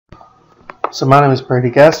So my name is Brady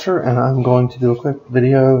Gaster, and I'm going to do a quick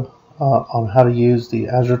video on how to use the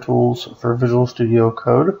Azure tools for Visual Studio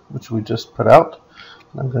Code, which we just put out.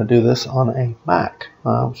 I'm going to do this on a Mac,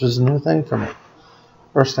 which is a new thing for me.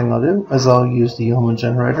 First thing I'll do is I'll use the Yeoman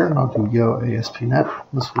generator, and I'll do Yo ASP.NET.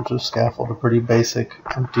 This will just scaffold a pretty basic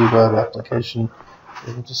empty web application.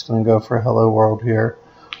 We're just going to go for Hello World here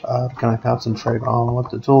to kind of concentrate on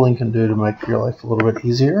what the tooling can do to make your life a little bit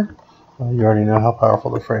easier. You already know how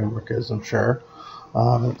powerful the framework is, I'm sure.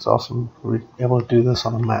 It's awesome to be able to do this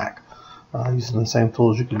on a Mac using the same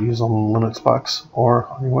tools you could use on a Linux box or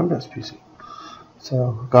on your Windows PC.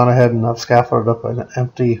 So I've gone ahead and I've scaffolded up an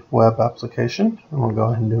empty web application, and we'll go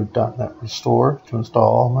ahead and do .NET Restore to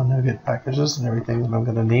install all my NuGet packages and everything that I'm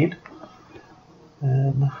going to need.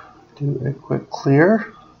 And do a quick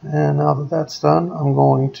clear. And now that that's done, I'm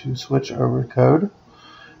going to switch over to code,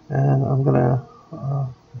 and I'm going to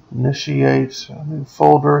initiate a new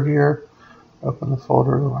folder here, open the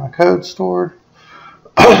folder where my code stored,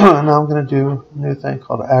 and now I'm going to do a new thing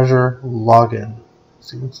called Azure Login.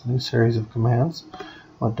 See, it's a new series of commands.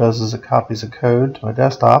 What it does is it copies a code to my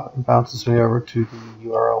desktop and bounces me over to the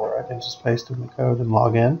URL where I can just paste in the code and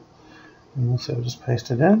log in. And so I'll just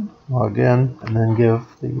paste it in, log in, and then give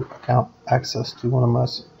the account access to one of my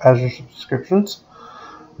Azure subscriptions.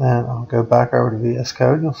 Then I'll go back over to VS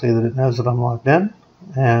Code. You'll see that it knows that I'm logged in,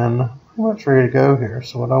 and pretty much ready to go here.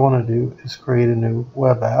 So what I want to do is create a new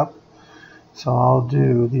web app. So I'll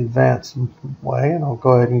do the advanced way, and I'll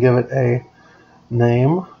go ahead and give it a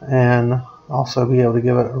name, and also be able to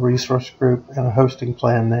give it a resource group and a hosting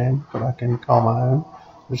plan name that I can call my own.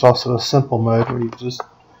 There's also a simple mode where you just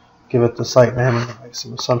give it the site name and make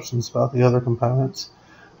some assumptions about the other components.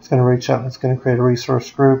 It's going to reach out and it's going to create a resource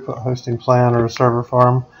group, a hosting plan, or a server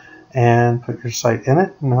farm, and put your site in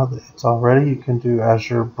it. Now that it's all ready, you can do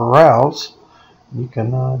Azure Browse. You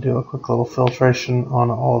can do a quick little filtration on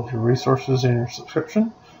all of your resources in your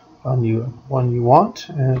subscription, find you one you want,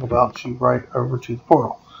 and it'll bounce you right over to the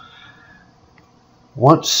portal.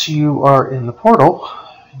 Once you are in the portal,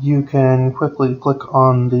 you can quickly click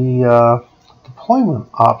on the Deployment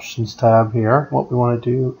Options tab here. What we want to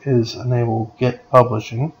do is enable Git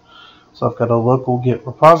Publishing. So I've got a local Git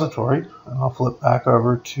repository, and I'll flip back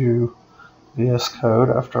over to VS Code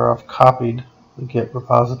after I've copied the Git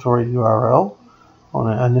repository URL. I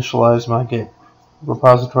want to initialize my Git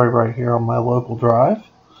repository right here on my local drive,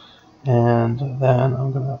 and then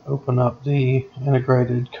I'm going to open up the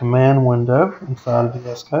integrated command window inside of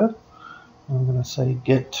VS Code. I'm going to say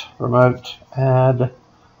git remote add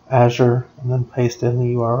Azure, and then paste in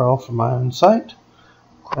the URL for my own site.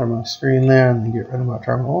 Clear my screen there, and then get rid of my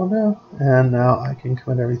terminal window. And now I can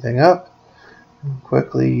commit everything up and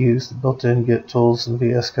quickly use the built-in Git tools in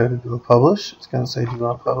VS Code to do a publish. It's going to say, do you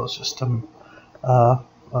want to publish this to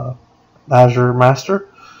Azure Master?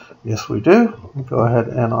 Yes, we do. Go ahead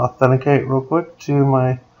and authenticate real quick to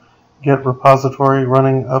my Git repository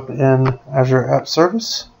running up in Azure App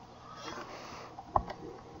Service.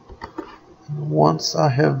 Once I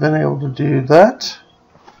have been able to do that,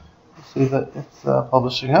 you see that it's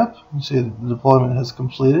publishing up. You see that the deployment has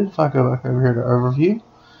completed. If I go back over here to Overview,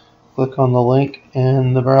 click on the link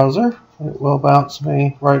in the browser, it will bounce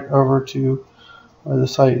me right over to where the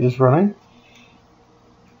site is running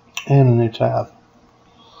in a new tab.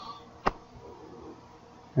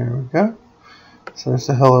 Here we go. So there's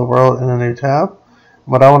the Hello World in a new tab.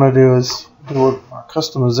 What I want to do is do a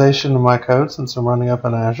customization of my code since I'm running up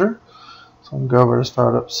in Azure. So I'm going to go over to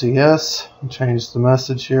Startup CS and change the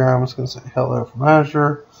message here. I'm just going to say hello from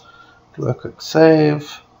Azure. Do a quick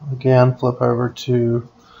save. Again, flip over to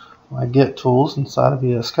my Git tools inside of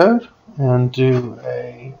VS Code and do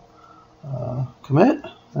a commit.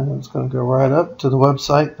 And it's going to go right up to the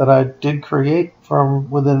website that I did create from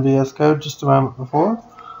within VS Code just a moment before.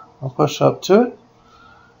 I'll push up to it,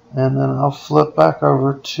 and then I'll flip back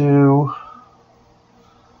over to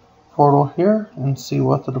portal here and see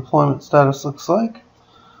what the deployment status looks like.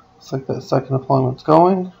 Looks like that second deployment's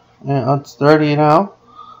going, and it's ready now.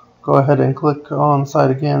 Go ahead and click on the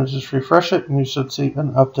site again and just refresh it, and you should see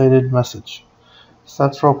an updated message. So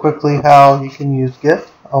that's real quickly how you can use Git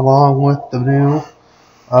along with the new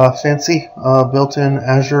fancy built-in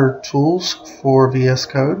Azure tools for VS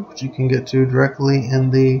Code, which you can get to directly in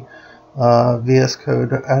the VS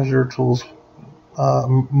Code Azure Tools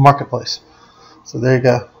Marketplace. So there you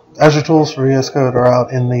go. Azure tools for VS Code are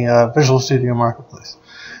out in the Visual Studio Marketplace.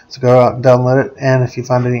 So go out and download it, and if you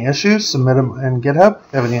find any issues, submit them in GitHub.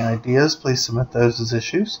 If you have any ideas, please submit those as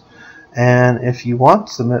issues. And if you want,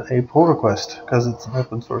 submit a pull request, because it's an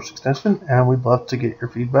open source extension, and we'd love to get your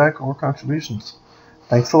feedback or contributions.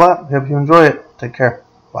 Thanks a lot. Hope you enjoy it. Take care.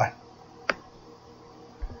 Bye.